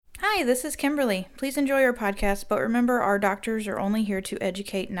Hi, this is Kimberly. Please enjoy our podcast, but remember our doctors are only here to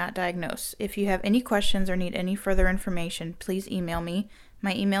educate, not diagnose. If you have any questions or need any further information, please email me.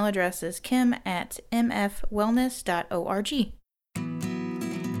 My email address is kim@mfwellness.org.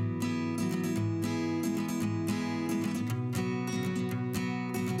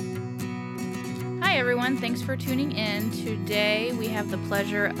 Hi everyone, thanks for tuning in. Today we have the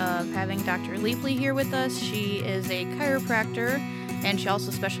pleasure of having Dr. Leapley here with us. She is a chiropractor and she also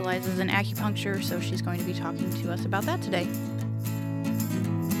specializes in acupuncture, so she's going to be talking to us about that today.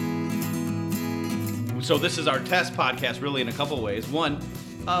 So this is our test podcast really in a couple ways. One,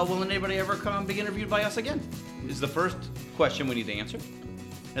 will anybody ever come be interviewed by us again? Is the first question we need to answer.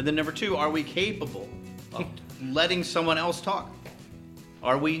 And then number two, are we capable of letting someone else talk?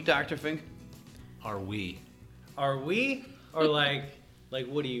 Are we, Dr. Fink? Are we? Are we? Or like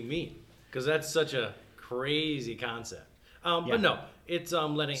what do you mean? Because that's such a crazy concept. But no, it's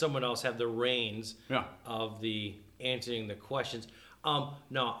letting someone else have the reins of the answering the questions.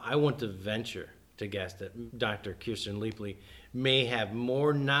 No, I want to venture to guess that Dr. Kirsten Leapley may have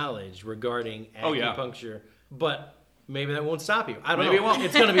more knowledge regarding acupuncture, but maybe that won't stop you. I don't know. Maybe it won't.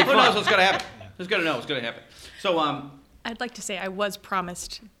 It's going to be fun. Who knows what's going to happen? Who's going to know what's going to happen? So, I'd like to say I was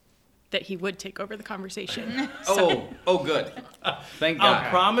promised that he would take over the conversation. Oh, good. Thank God.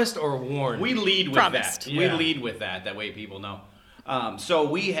 Promised or warned? We lead with Promised. that. Yeah. We lead with that. That way people know. So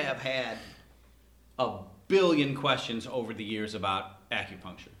we have had a billion questions over the years about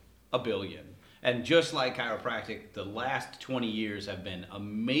acupuncture. A billion. And just like chiropractic, the last 20 years have been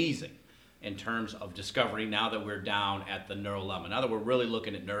amazing in terms of discovery now that we're down at the neural level. Now that we're really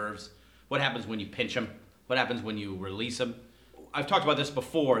looking at nerves, what happens when you pinch them? What happens when you release them? I've talked about this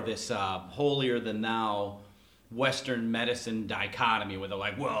before, this holier-than-thou Western medicine dichotomy where they're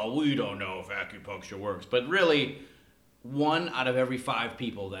like, well, we don't know if acupuncture works. But really, 1 out of every 5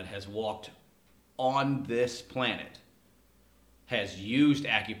 people that has walked on this planet has used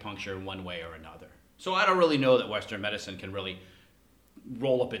acupuncture in one way or another. So I don't really know that Western medicine can really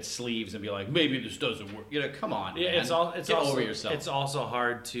roll up its sleeves and be like, maybe this doesn't work. Come on, man. It's Get also, over yourself. It's also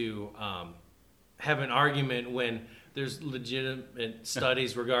hard to have an argument when there's legitimate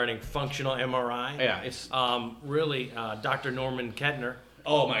studies regarding functional MRI. Yeah, it's really Dr. Norman Kettner.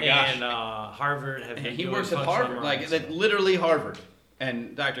 Oh my gosh! And Harvard have been he doing works at functional Harvard, MRIs. like literally Harvard,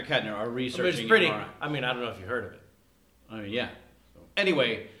 and Dr. Kettner are researching. It's pretty. MRI. I mean, I don't know if you heard of it. I mean, yeah.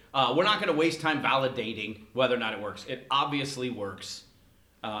 Anyway, we're not going to waste time validating whether or not it works. It obviously works.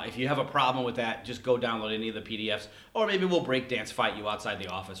 If you have a problem with that, just go download any of the PDFs, or maybe we'll break dance fight you outside the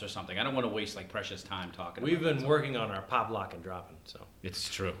office or something. I don't want to waste precious time talking. We've been working on our pop, lock, and dropping, so it's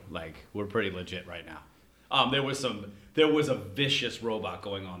true. We're pretty legit right now. There was a vicious robot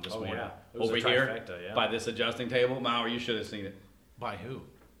going on this morning over here by this adjusting table. Mauer, you should have seen it. By who?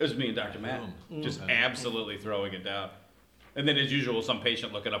 It was me and Dr. Matt, just absolutely throwing it down. And then, as usual, some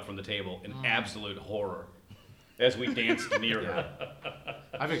patient looking up from the table in absolute horror as we danced near her.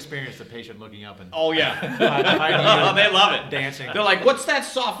 I've experienced a patient looking up and they love it. Dancing. They're like, "What's that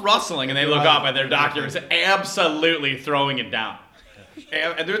soft rustling?" And they look up, and their doctor is absolutely throwing it down.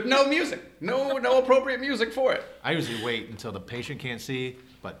 And there's no music, no appropriate music for it. I usually wait until the patient can't see,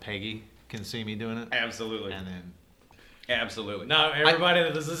 but Peggy can see me doing it. Absolutely. And then. Absolutely. Now everybody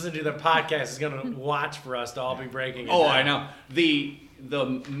that is listening to the podcast is going to watch for us to all be breaking it down. I know. The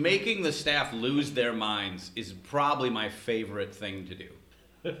making the staff lose their minds is probably my favorite thing to do.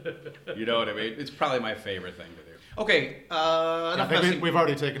 You know what I mean? It's probably my favorite thing to do. Okay. I think we've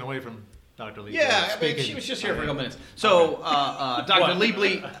already taken away from Dr. Leapley. Yeah, I mean, she was just here for a couple minutes. So, Dr.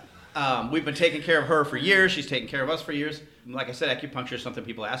 Leapley, we've been taking care of her for years. She's taken care of us for years. Like I said, acupuncture is something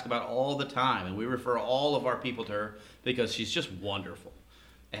people ask about all the time, and we refer all of our people to her because she's just wonderful.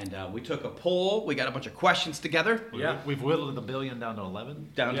 And we took a poll. We got a bunch of questions together. We've whittled the billion down to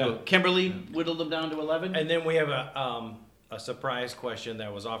 11. Kimberly whittled them down to 11. And then we have a surprise question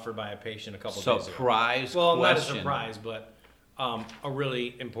that was offered by a patient a couple days ago. Surprise Well, question. not a surprise, but a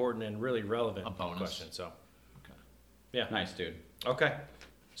really important and really relevant question. So, Okay. Yeah. Nice, dude. Okay.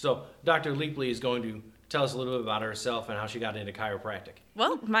 So, Dr. Leapley is going to tell us a little bit about herself and how she got into chiropractic.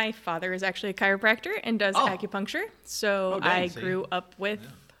 Well, my father is actually a chiropractor and does acupuncture, so I grew up with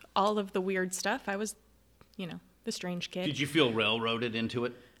all of the weird stuff. I was, the strange kid. Did you feel railroaded into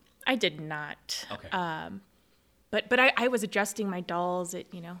it? I did not. Okay. But I was adjusting my dolls at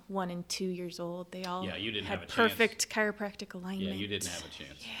 1 and 2 years old. They all you didn't had have a chance. perfect chiropractic alignment. Yeah, you didn't have a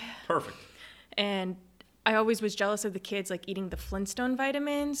chance. Yeah. Perfect. And I always was jealous of the kids like eating the Flintstone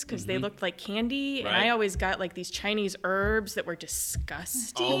vitamins because they looked like candy, and I always got like these Chinese herbs that were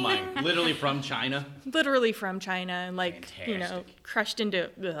disgusting. Oh my! Literally from China. Literally from China, and like crushed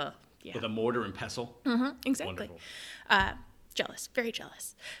into. Yeah. With a mortar and pestle. Exactly. Jealous, very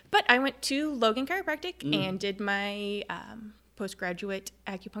jealous. But I went to Logan Chiropractic and did my postgraduate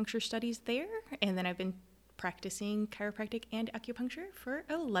acupuncture studies there, and then I've been practicing chiropractic and acupuncture for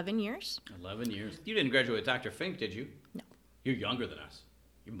 11 years. 11 years. You didn't graduate with Dr. Fink, did you? No. You're younger than us.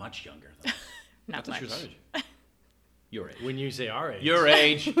 You're much younger than us. Not much. She was our age. Your age. When you say our age. Your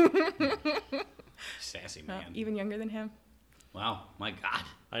age. Sassy man. Even younger than him. Wow. My God.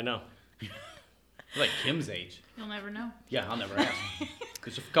 I know. You're like Kim's age. You'll never know. Yeah, I'll never ask.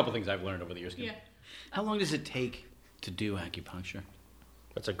 There's a couple things I've learned over the years, Kim. Yeah. How long does it take to do acupuncture?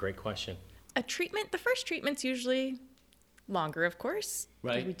 That's a great question. The first treatment's usually longer, of course.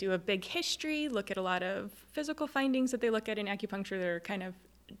 Right. We do a big history, look at a lot of physical findings that they look at in acupuncture that are kind of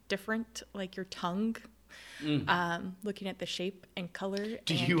different, like your tongue, looking at the shape and color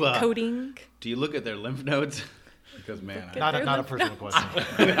and coding. Do you look at their lymph nodes? Because, man, not a personal question.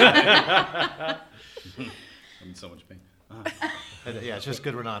 I'm in so much pain. Yeah, it's just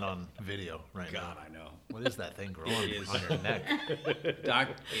good we're not on video right now. God, I know. What is that thing growing on your neck? Doc,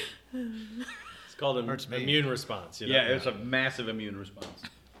 It's called an immune response. yeah, it's a massive immune response.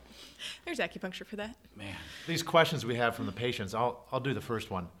 There's acupuncture for that. Man. These questions we have from the patients, I'll do the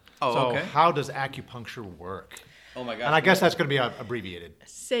first one. Oh, so okay. How does acupuncture work? Oh my gosh. And I guess that's going to be abbreviated.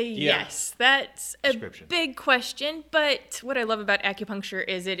 Say yes. That's a Description. big question, but what I love about acupuncture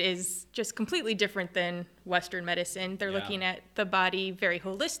is it is just completely different than Western medicine. They're looking at the body very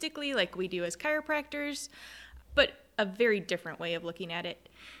holistically, like we do as chiropractors, but a very different way of looking at it.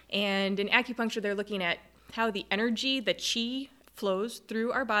 And in acupuncture, they're looking at how the energy, the chi, flows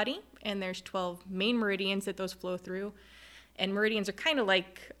through our body, and there's 12 main meridians that those flow through. And meridians are kind of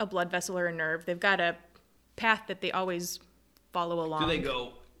like a blood vessel or a nerve. They've got a path that they always follow along. Do they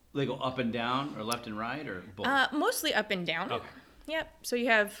go up and down or left and right or both? Mostly up and down. Okay. Yep. So you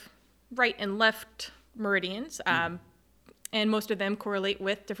have right and left meridians, and most of them correlate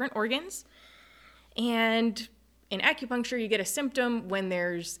with different organs. And in acupuncture, you get a symptom when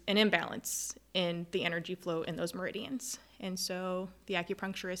there's an imbalance in the energy flow in those meridians. And so the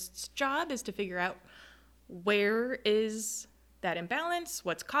acupuncturist's job is to figure out where is that imbalance,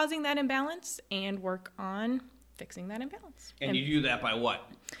 what's causing that imbalance, and work on fixing that imbalance. And you do that by what?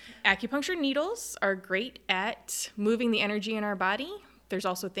 Acupuncture needles are great at moving the energy in our body. There's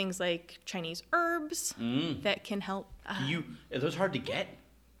also things like Chinese herbs that can help. Are those hard to get?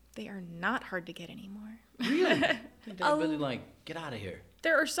 They are not hard to get anymore. Really? They're really like, get out of here.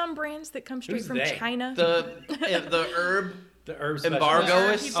 There are some brands that come straight from China. The herb embargo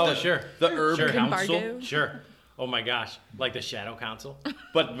is? Oh, sure. The herb Embargo. council? Sure. Oh my gosh. Like the Shadow Council?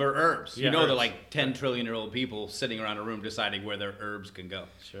 But they're herbs. Yeah, they're herbs. like 10 trillion-year-old people sitting around a room deciding where their herbs can go.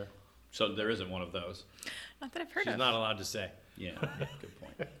 Sure. So there isn't one of those. Not that I've heard She's of. not allowed to say. Yeah, good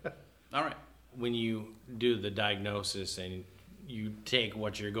point. All right. When you do the diagnosis and you take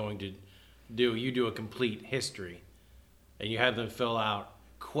what you're going to do, you do a complete history, and you have them fill out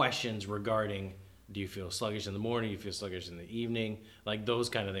questions regarding, do you feel sluggish in the morning, do you feel sluggish in the evening, like those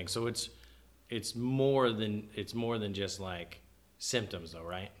kind of things. So it's more than just like symptoms though,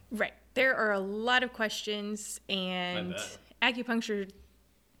 right? Right. There are a lot of questions, and acupuncture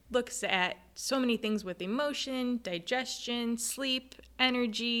looks at so many things with emotion, digestion, sleep,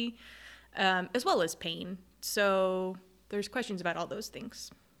 energy, as well as pain. So there's questions about all those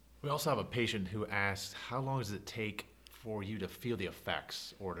things. We also have a patient who asked, how long does it take for you to feel the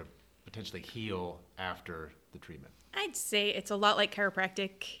effects or to potentially heal after the treatment? I'd say it's a lot like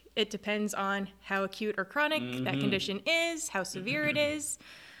chiropractic. It depends on how acute or chronic that condition is, how severe it is.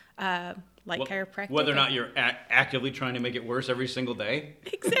 Chiropractic. Whether or not you're actively trying to make it worse every single day.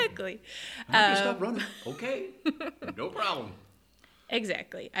 Exactly. I'm stop running. Okay. No problem.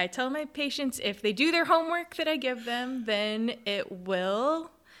 Exactly. I tell my patients if they do their homework that I give them, then it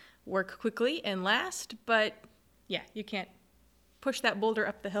will work quickly and last. But yeah, you can't push that boulder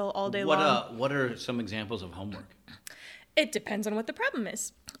up the hill all day long. What are some examples of homework? It depends on what the problem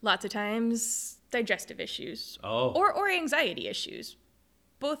is. Lots of times, digestive issues or anxiety issues.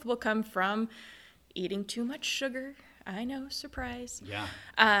 Both will come from eating too much sugar. I know, surprise. Yeah.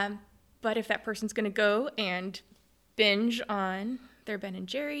 But if that person's going to go and binge on their Ben &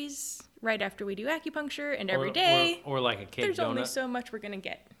 Jerry's right after we do acupuncture and every day, or like a cake there's donut. only so much we're going to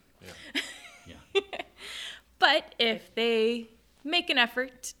get. Yeah. But if they make an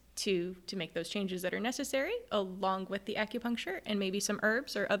effort to make those changes that are necessary, along with the acupuncture and maybe some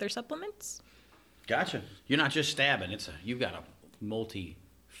herbs or other supplements, Gotcha. You're not just stabbing. You've got a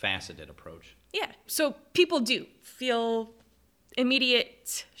multi-faceted approach. Yeah. So people do feel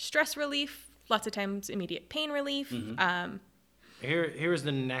immediate stress relief, lots of times immediate pain relief. Mm-hmm. Here's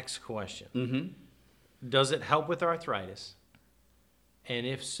the next question. Mm-hmm. Does it help with arthritis? And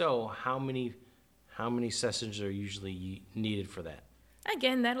if so, how many sessions are usually needed for that?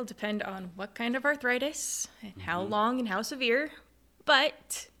 Again, that'll depend on what kind of arthritis and how long and how severe.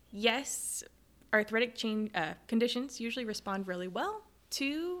 But yes, arthritic conditions usually respond really well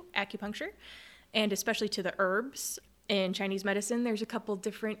to acupuncture, and especially to the herbs. In Chinese medicine, there's a couple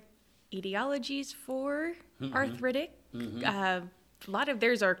different etiologies for arthritic. A lot of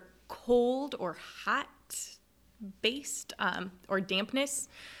theirs are cold or hot based, or dampness.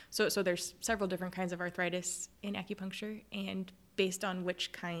 So there's several different kinds of arthritis in acupuncture, and based on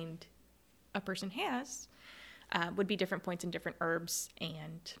which kind a person has, would be different points in different herbs.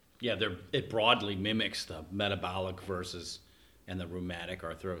 And yeah, it broadly mimics the metabolic and the rheumatic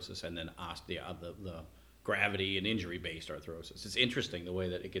arthrosis, and then the gravity and injury based arthrosis. It's interesting the way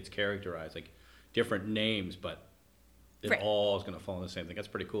that it gets characterized, like different names, but it all is going to fall in the same thing. That's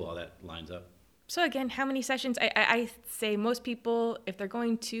pretty cool how that lines up. So again, how many sessions? I say most people, if they're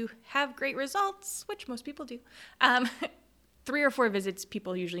going to have great results, which most people do, 3 or 4 visits,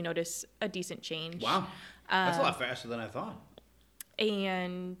 people usually notice a decent change. Wow. That's a lot faster than I thought.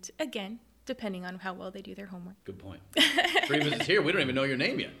 And again, depending on how well they do their homework. Good point. 3 visits here, we don't even know your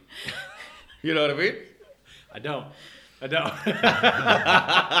name yet. You know what I mean? I don't.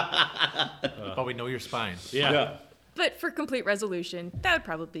 But we know your spine. Yeah. But for complete resolution, that would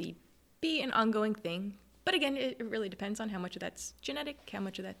probably be an ongoing thing. But again, it really depends on how much of that's genetic, how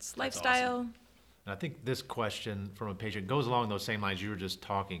much of that's lifestyle. Awesome. And I think this question from a patient goes along those same lines you were just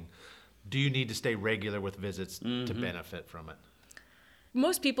talking. Do you need to stay regular with visits to benefit from it?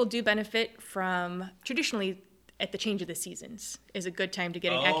 Most people do benefit from, traditionally, at the change of the seasons is a good time to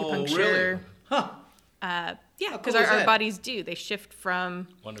get an acupuncture. Really? Huh. Yeah, How because cool is our that? bodies do. They shift from...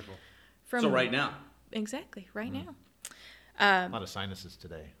 Wonderful. So right now. Exactly, right now. A lot of sinuses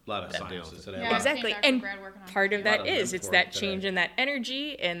today. A lot of sinuses today. Yeah. Exactly. Dr. And Brad working on part of A lot that of is, lymph it's work that today. change in that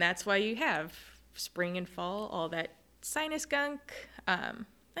energy, and that's why you have spring and fall, all that sinus gunk.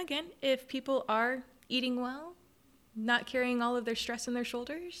 Again, if people are eating well, not carrying all of their stress on their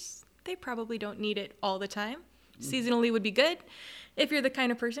shoulders, they probably don't need it all the time. Seasonally would be good. If you're the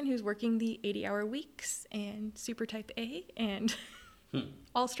kind of person who's working the 80-hour weeks and super type A and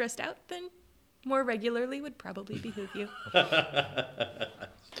all stressed out, then more regularly would probably behoove you.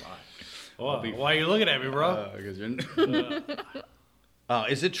 Why are you looking at me, bro?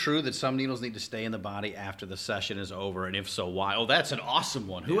 Is it true that some needles need to stay in the body after the session is over? And if so, why? Oh, that's an awesome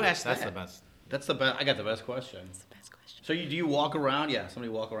one. Who asked that? That's the best. That's the best. I got the best question. That's the best question. So do you walk around? Yeah,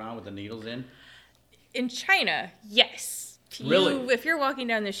 somebody walk around with the needles in? In China, yes. Really? If you're walking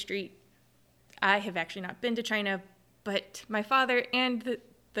down the street, I have actually not been to China, but my father and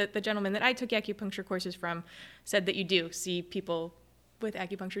the gentleman that I took acupuncture courses from said that you do see people with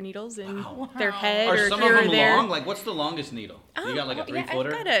acupuncture needles in their head Are or some here of or them there. long? Like, what's the longest needle? You got like a 3-footer?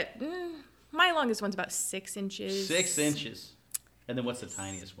 Yeah, I've got my longest one's about 6 inches. 6 inches. And then what's the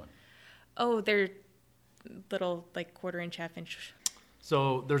tiniest one? Oh, they're little, like 1/4 inch, 1/2 inch.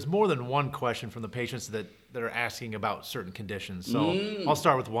 So there's more than one question from the patients that are asking about certain conditions. So I'll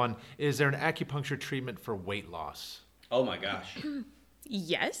start with one. Is there an acupuncture treatment for weight loss? Oh my gosh.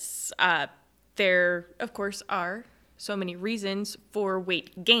 Yes. There, of course, are so many reasons for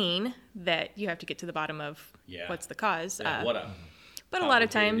weight gain that you have to get to the bottom of what's the cause. Yeah, what a But a lot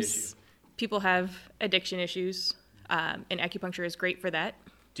of complicated times issue. people have addiction issues, and acupuncture is great for that.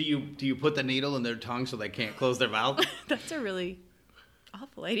 Do you put the needle in their tongue so they can't close their mouth? That's a really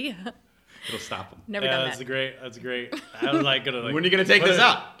awful idea. It'll stop them. Never done That's that. great. That's great. I was like gonna like. When are you gonna take this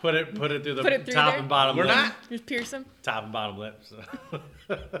out? Put it through the Put it through top there? and bottom. We're lip. not. Just pierce them. Top and bottom lips.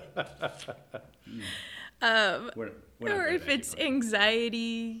 We're not Or good if at it's acupuncture.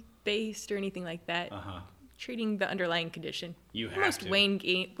 anxiety based or anything like that, Uh-huh. treating the underlying condition. You have Most to.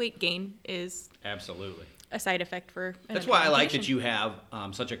 weight gain is Absolutely. a side effect for an That's why I underlying like that condition. you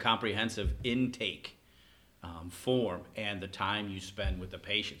have such a comprehensive intake form and the time you spend with the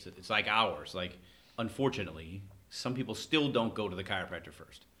patients. It's like ours. Like, unfortunately, some people still don't go to the chiropractor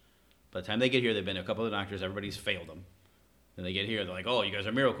first. By the time they get here, they've been to a couple of doctors. Everybody's failed them. And they get here, they're like, oh, you guys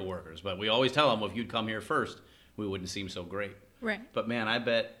are miracle workers. But we always tell them, well, if you'd come here first, we wouldn't seem so great. Right. But, man, I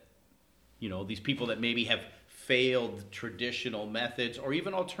bet, these people that maybe have failed traditional methods or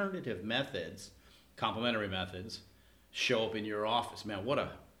even alternative methods, complementary methods, show up in your office. Man,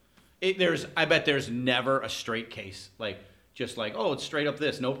 I bet there's never a straight case. Like, Just like, oh, it's straight up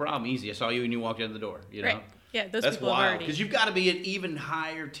this, no problem, easy. I saw you and you walked in the door. You know, Right. Yeah, those that's people have wild already. because you've got to be an even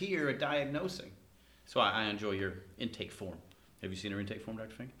higher tier at diagnosing. So I enjoy your intake form. Have you seen her intake form,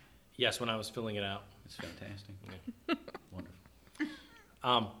 Dr. Fink? Yes, when I was filling it out. It's fantastic.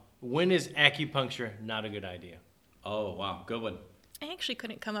 Wonderful. When is acupuncture not a good idea? Oh, wow. Good one. I actually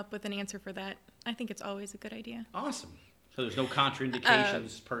couldn't come up with an answer for that. I think it's always a good idea. Awesome. So there's no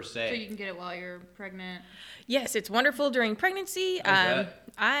contraindications per So se. you can get it while you're pregnant. Yes, it's wonderful during pregnancy. that?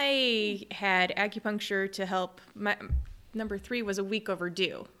 I had acupuncture to help. My number 3 was a week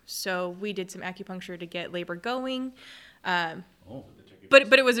overdue, so we did some acupuncture to get labor going. Oh.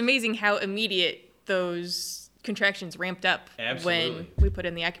 But it was amazing how immediate those contractions ramped up Absolutely. when we put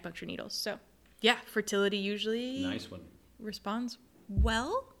in the acupuncture needles. So, yeah, fertility usually Nice one. responds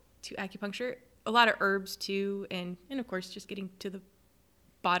well to acupuncture. A lot of herbs too, and of course just getting to the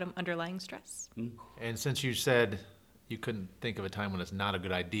bottom underlying stress. And since you said you couldn't think of a time when it's not a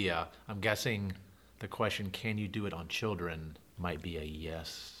good idea, I'm guessing the question, can you do it on children, might be a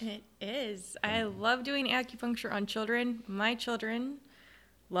yes. It is. I love doing acupuncture on children. My children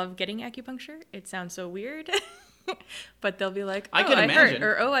love getting acupuncture. It sounds so weird. But they'll be like, I oh, can I imagine.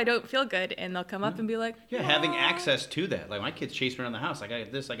 hurt, or oh, I don't feel good. And they'll come up and be like, Yeah, having access to that. Like my kids chase me around the house. Like I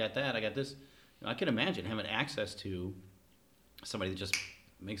got this, I got that, I got this. I can imagine having access to somebody that just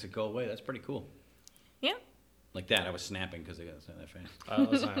makes it go away. That's pretty cool. yeah. Like that, I was snapping because I got that fan.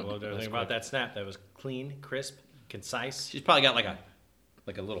 Let's not love everything about that snap. That was clean, crisp, concise. She's probably got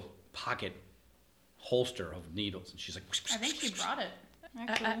like a little pocket holster of needles, and she's like. I think she brought it.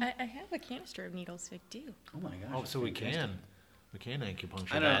 Actually. I have a canister of needles. I do. Oh my gosh. Oh, so we fantastic. can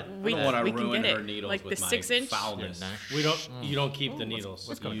acupuncture I that. don't, We- I don't want we to can ruin get her it, needles like with the my 6-inch. foulness. You don't keep the needles.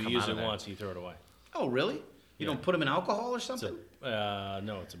 what's gonna you come use out it of there? once, you throw it away. Oh really? You don't put them in alcohol or It's something?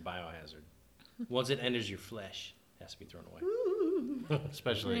 no, it's a biohazard. Once it enters your flesh, it has to be thrown away.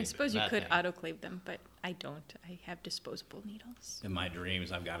 Especially I suppose you that could thing. autoclave them, but I don't. I have disposable needles. In my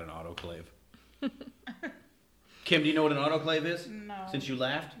dreams, I've got an autoclave. Kim, do you know what an autoclave is? No. Since you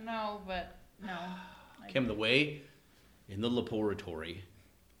laughed? No, but no. Kim, the way in the laboratory,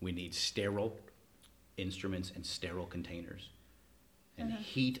 we need sterile instruments and sterile containers. And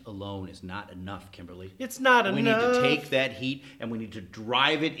heat alone is not enough, Kimberly. It's not We enough. need to take that heat and we need to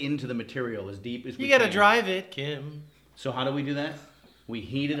drive it into the material as deep as we You can. gotta drive it, Kim. So how do we do that? We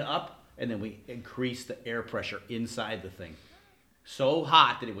heat it up and then we increase the air pressure inside the thing. So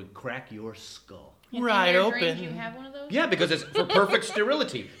hot that it would crack your skull. Right in your open. dreams, you have one of those? Yeah, because it's for perfect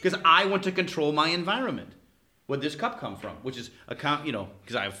sterility. Because I want to control my environment. Where'd this cup come from? Which is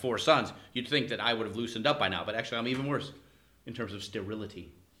because I have 4 sons. You'd think that I would have loosened up by now, but actually I'm even worse in terms of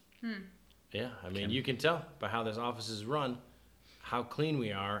sterility. Yeah, I mean, you can tell by how this office is run, how clean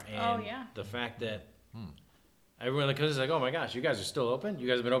we are, and yeah. the fact that everyone that comes is like, oh my gosh, you guys are still open? You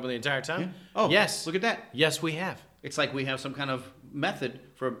guys have been open the entire time? Yeah. Oh, yes. look at that. Yes, we have. It's like we have some kind of method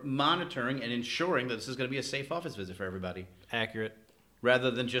for monitoring and ensuring that this is going to be a safe office visit for everybody, Accurate.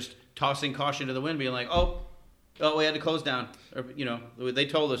 rather than just tossing caution to the wind, being like, oh, we had to close down, or they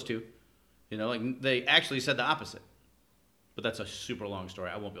told us to, like they actually said the opposite. But that's a super long story.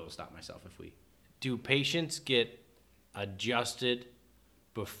 I won't be able to stop myself if we. Do patients get adjusted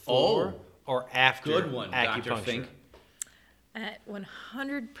before or after Good one, Dr. acupuncture? Fink. That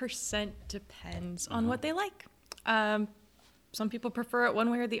 100% depends on what they like. Some people prefer it one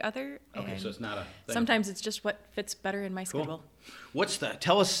way or the other. Okay, and so it's not a thing. sometimes it's just what fits better in my Cool. schedule. What's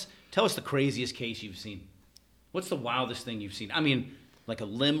tell us the craziest case you've seen? What's the wildest thing you've seen? I mean, like a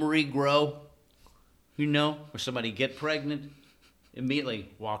limb regrow, or somebody get pregnant immediately.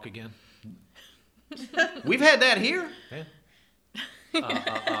 Walk again. We've had that here.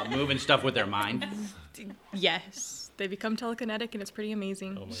 Yeah. Moving stuff with their mind. Yes, they become telekinetic and it's pretty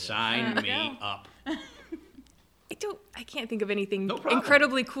amazing. Sign There we me go. up. I can't think of anything No problem.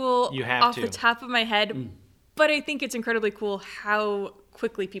 incredibly cool You have off to. the top of my head, but I think it's incredibly cool how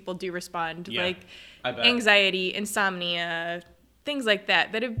quickly people do respond. Yeah, Like I bet. anxiety, insomnia, things like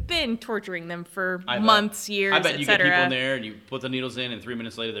that have been torturing them for I bet. months, years, I bet you get etc. people in there and you put the needles in, and 3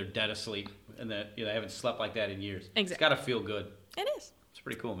 minutes later they're dead asleep, and that they haven't slept like that in years. Exactly. It's got to feel good. It is. It's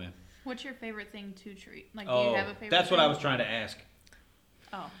pretty cool, man. What's your favorite thing to treat? Like, do you have a favorite that's what thing? I was trying to ask.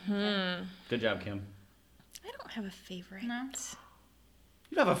 Oh. Good job, Kim. I don't have a favorite. No?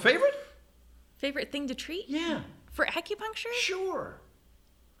 You have a favorite? Favorite thing to treat? Yeah, For acupuncture? sure.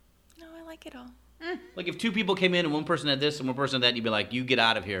 No, I like it all. Like if 2 people came in and one person had this and one person had that, you'd be like, you get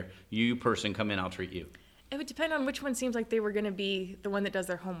out of here. You person come in, I'll treat you. It would depend on which one seems like they were going to be the one that does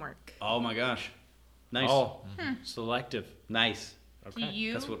their homework. Oh my gosh. Nice. Oh, selective. Nice. Do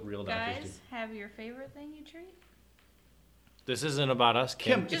you That's what real doctors guys have your favorite thing you treat? This isn't about us,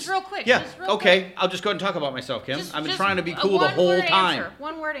 Kim. Just real quick. Yeah. Just real Okay. quick. I'll just go ahead and talk about myself, Kim. I've been trying to be a cool the whole one-word time. Answer.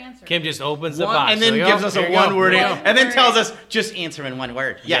 One word answer. Kim just opens the box. And then There you gives go. us There a you go. one-word One answer. And then word tells us, just answer in one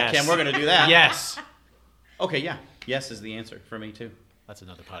word. Yeah, Yes. Kim, we're going to do that. Yes. Okay, yeah. Yes is the answer for me, too. That's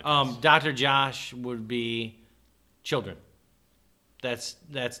another podcast. Dr. Josh would be children. That's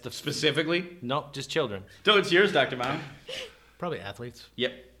the Specifically? Nope, just children. So it's yours, Dr. Mom. Probably athletes.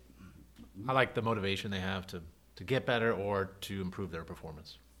 Yep. I like the motivation they have to get better or to improve their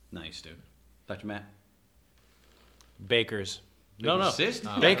performance. Nice, dude. Dr. Matt? Bakers. No.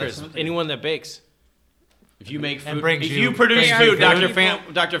 Bakers. That's- Anyone that bakes. If you make And food, brings if you- you produce They are food, Dr.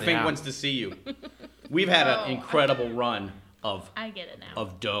 people. Dr. Fink Yeah. wants to see you. We've had an incredible run of I get it now.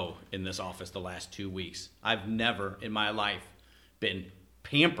 dough in this office the last 2 weeks. I've never in my life been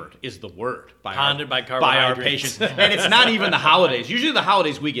pampered is the word by Ponded by our carbohydrates. patients. And it's not even the holidays. Usually the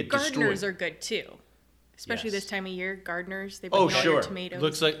holidays we get Gardeners destroyed. are good too, especially Yes. this time of year. Gardeners, they Oh, bring all sure. their tomatoes.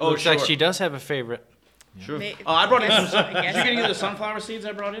 Looks like Oh, like sure. she does have a favorite. Sure. May- Oh, I brought in guess- some. I Did guess. you get any of the sunflower seeds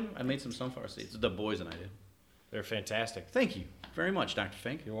I brought in? I made some sunflower seeds. The boys and I did. They're fantastic. Thank you very much, Dr.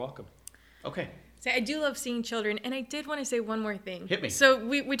 Fink. You're welcome. Okay. So I do love seeing children, and I did want to say one more thing. Hit me. So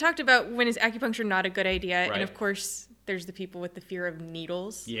we talked about when is acupuncture not a good idea, Right. and of course there's the people with the fear of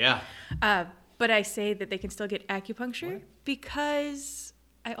needles. Yeah. But I say that they can still get acupuncture because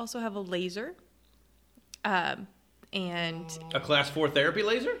I also have a laser. And A class 4 therapy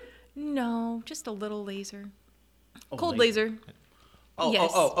laser? no, just a little laser. Oh, Cold laser. Oh,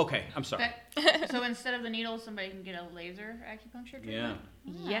 Yes. okay. I'm sorry. But, so instead of the needles, somebody can get a laser acupuncture treatment?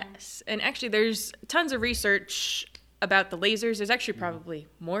 Yeah. Yes. And actually, there's tons of research about the lasers. There's actually probably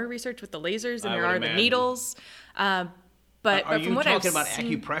more research with the lasers than I there would are imagine. the needles. But Are from you what talking I've about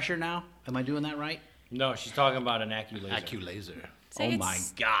seen, acupressure now? Am I doing that right? No, she's talking about an AccuLaser. AccuLaser. So Oh it's- my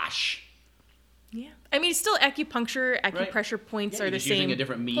gosh. Yeah, I mean, it's still acupuncture. Acupressure points Yeah, are you're the just using same a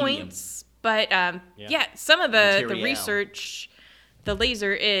different medium. points, but Yeah. some of the Material. research, the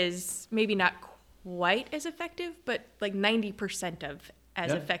laser is maybe not quite as effective, but like 90% of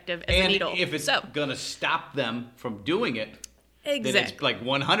as Yeah. effective as And a needle. if it's so gonna stop them from doing it, then it's exactly. like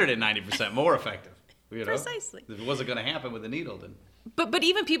 190% more effective. You know? Precisely. If it wasn't gonna happen with the needle, then But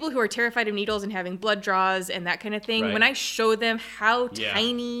even people who are terrified of needles and having blood draws and that kind of thing, Right. when I show them how Yeah.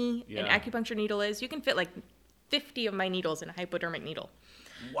 tiny Yeah. an acupuncture needle is, you can fit like 50 of my needles in a hypodermic needle.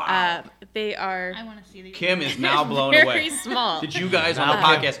 wow. They are I want to see these. Kim is now blown very away. small. Did you guys on the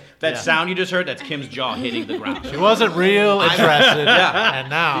Now Kim- podcast, that yeah. sound you just heard, that's Kim's jaw hitting the ground. She wasn't real interested. Yeah. And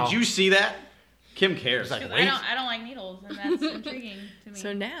now. Did you see that? Kim cares. like, 'Cause wait. I don't like needles, and that's intriguing to me.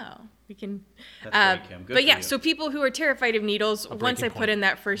 So now we can. That's great, Kim. Good but for yeah, you. so people who are terrified of needles, once breaking I put point. in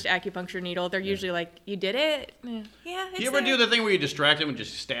that first acupuncture needle, they're usually like, "You did it? Yeah." Do you ever do the thing where you distract them and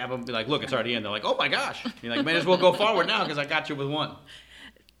just stab them? Be like, look, it's already in. They're like, oh my gosh. You're like, may as well go forward now because I got you with one.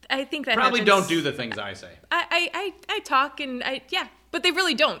 I think that Probably happens. don't do the things I say. I talk and but they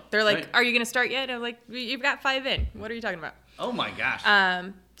really don't. They're like, Right. "Are you gonna start yet?" I'm like, "You've got 5 in. What are you talking about?" Oh my gosh.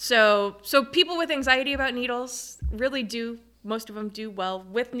 So people with anxiety about needles really do, most of them do well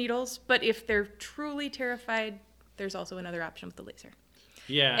with needles, but if they're truly terrified, there's also another option with the laser.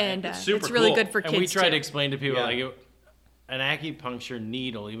 Yeah. And it's it's, super really cool. good for and kids we try too. to explain to people Yeah. like an acupuncture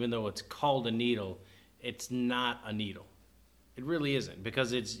needle, even though it's called a needle, it's not a needle. It really isn't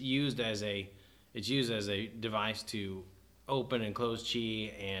because it's used as a device to open and close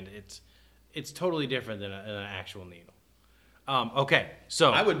chi, and it's totally different than an actual needle. Okay,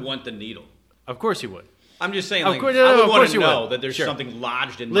 so I would want the needle. of course you would. I'm just saying, Of like, course- I no, would of want course to you know would. that there's Sure. something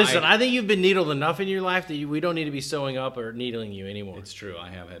lodged in Listen, my... I think you've been needled enough in your life that we don't need to be sewing up or needling you anymore. It's true. I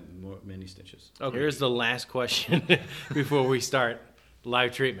have had many stitches. Here's the last question before we start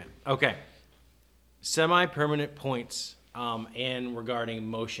live treatment. Okay. Semi-permanent points and regarding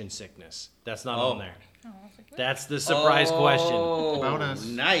motion sickness. That's not Oh. on there. That's the surprise question. Bonus.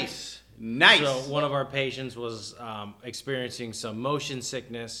 Nice. Nice. So one of our patients was experiencing some motion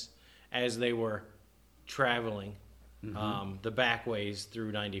sickness as they were traveling the back ways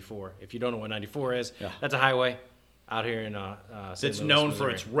through 94. If you don't know what 94 is, Yeah. that's a highway out here in St. It's Louis, known for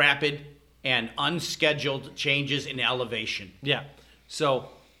Missouri. its rapid and unscheduled changes in elevation. Yeah. So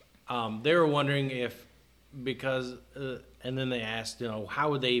they were wondering if, because, and then they asked,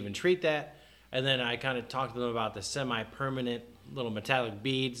 how would they even treat that? And then I kind of talked to them about the semi-permanent little metallic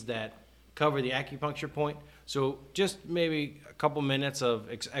beads that cover the acupuncture point. So just maybe a couple minutes of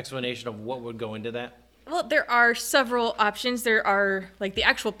explanation of what would go into that. Well, there are several options. There are like the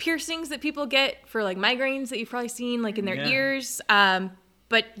actual piercings that people get for like migraines that you've probably seen like in their Yeah. ears.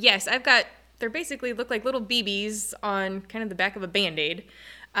 But yes, they're basically look like little BBs on kind of the back of a Band-Aid.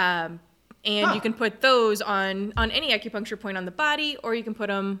 And you can put those on any acupuncture point on the body, or you can put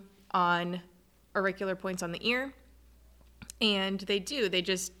them on auricular points on the ear. And they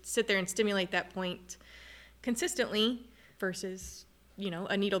just sit there and stimulate that point consistently versus,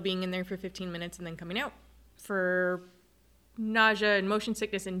 a needle being in there for 15 minutes and then coming out. For nausea and motion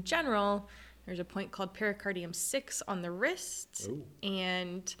sickness in general, there's a point called pericardium 6 on the wrist. Ooh.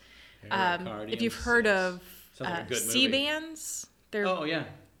 And Pericardium if you've heard 6. of Sounds like a good movie. C-bands, Oh, yeah.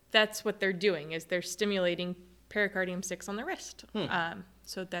 that's what they're doing, is they're stimulating pericardium 6 on the wrist.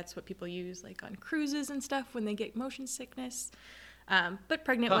 So that's what people use like on cruises and stuff when they get motion sickness. But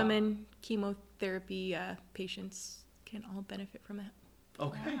pregnant women, chemotherapy patients can all benefit from that.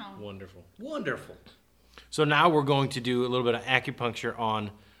 Okay. Wow. Wonderful. So now we're going to do a little bit of acupuncture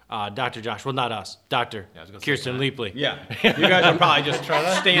on Dr. Josh. Well, not us. Dr. I was gonna say Kirsten that. Leapley. Yeah. You guys are probably just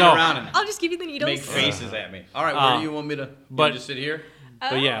standing No. around and I'll just give you the needles. make faces at me. All right, where do you want me to just sit here?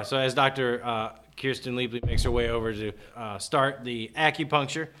 But yeah, so as Dr. Kirsten Leapley makes her way over to start the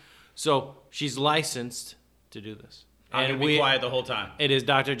acupuncture, so she's licensed to do this. I'm going to be quiet the whole time. It is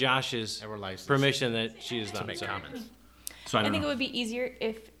Dr. Josh's And we're licensed permission that she is to done. make So- comments. So I think it would be easier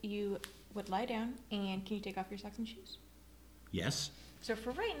if you would lie down, and can you take off your socks and shoes? Yes. So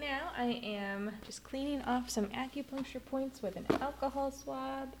for right now, I am just cleaning off some acupuncture points with an alcohol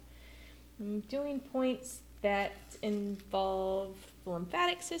swab. I'm doing points that involve the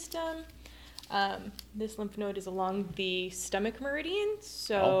lymphatic system. This lymph node is along the stomach meridian,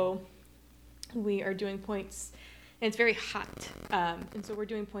 so we are doing points, and it's very hot. And so we're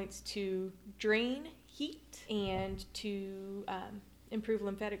doing points to drain heat and to improve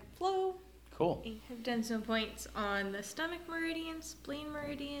lymphatic flow. Cool. I've done some points on the stomach meridian, spleen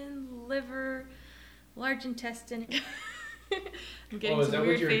meridian, liver, large intestine. I'm getting some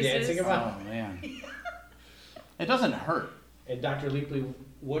weird faces. Oh, man. It doesn't hurt. And Dr. Leapley,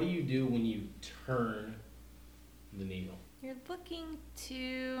 what do you do when you turn the needle? You're looking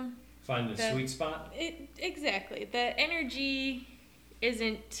to Find the sweet spot? exactly. The energy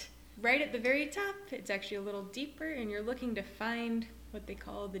isn't right at the very top. It's actually a little deeper, and you're looking to find what they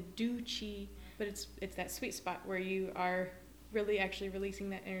call the du chi, but it's that sweet spot where you are really actually releasing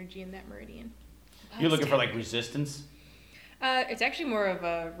that energy in that meridian. You're looking for like resistance? It's actually more of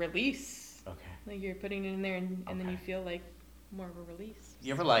a release. Okay. Like you're putting it in there, and then Okay. you feel like more of a release.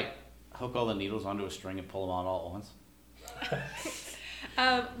 You ever like hook all the needles onto a string and pull them out all at once?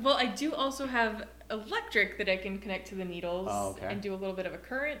 Well, I do also have electric that I can connect to the needles and do a little bit of a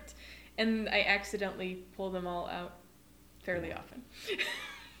current, and I accidentally pull them all out fairly often.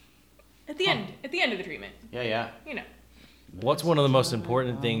 At the end of the treatment, Yeah. What's one of the most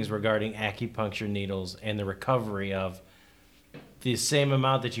important things regarding acupuncture needles and the recovery of the same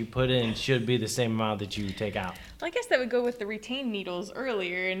amount that you put in should be the same amount that you take out? well, I guess that would go with the retained needles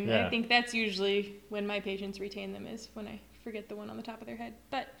earlier, and Yeah. I think that's usually when my patients retain them is when I forget the one on the top of their head.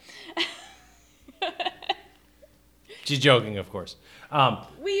 But She's joking, of course.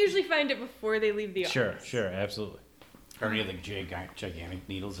 we usually find it before they leave the office. Sure, absolutely. Are any of the gigantic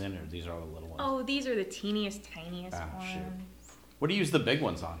needles in, or these are all the little ones? Oh, these are the teeniest, tiniest ones. shoot. What do you use the big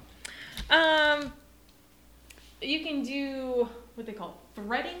ones on? You can do what they call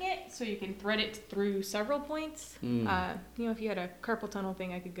threading it, so you can thread it through several points. If you had a carpal tunnel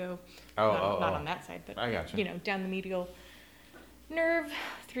thing, I could go not on that side, but I gotcha. Down the medial nerve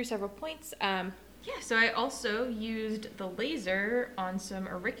through several points. So I also used the laser on some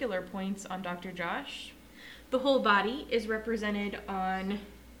auricular points on Dr. Josh. The whole body is represented on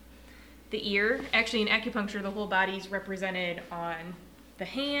the ear. Actually, in acupuncture, the whole body is represented on the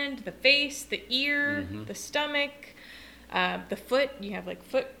hand, the face, the ear, the stomach, the foot. You have like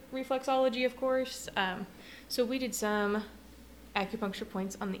foot reflexology, of course. So we did some acupuncture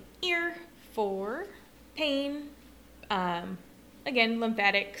points on the ear for pain. Again,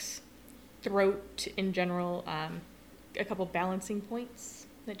 lymphatics, throat in general, a couple balancing points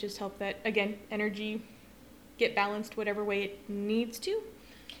that just help that, again, energy get balanced whatever way it needs to.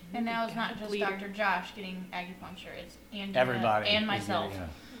 And now it's not just Bleeder. Dr. Josh getting acupuncture, it's Angela Everybody. and is myself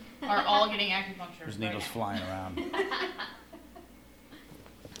getting, are all getting acupuncture. There's right needles now. flying around.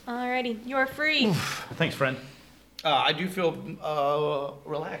 Alrighty, you're free. Thanks, friend. I do feel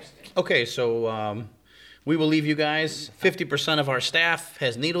relaxed. Okay, so we will leave you guys. 50% of our staff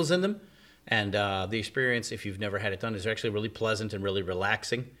has needles in them. And the experience, if you've never had it done, is actually really pleasant and really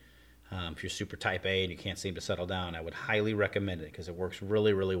relaxing. If you're super type A and you can't seem to settle down, I would highly recommend it because it works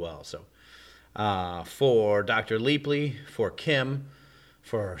really, really well. So for Dr. Leapley, for Kim,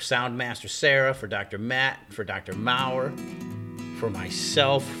 for Soundmaster Sarah, for Dr. Matt, for Dr. Maurer, for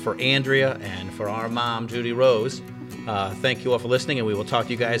myself, for Andrea, and for our mom, Judy Rose, Thank you all for listening, and we will talk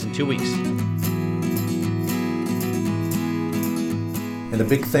to you guys in 2 weeks. And a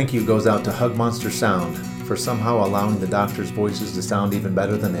big thank you goes out to Hug Monster Sound for somehow allowing the doctors' voices to sound even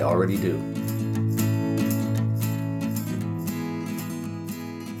better than they already do.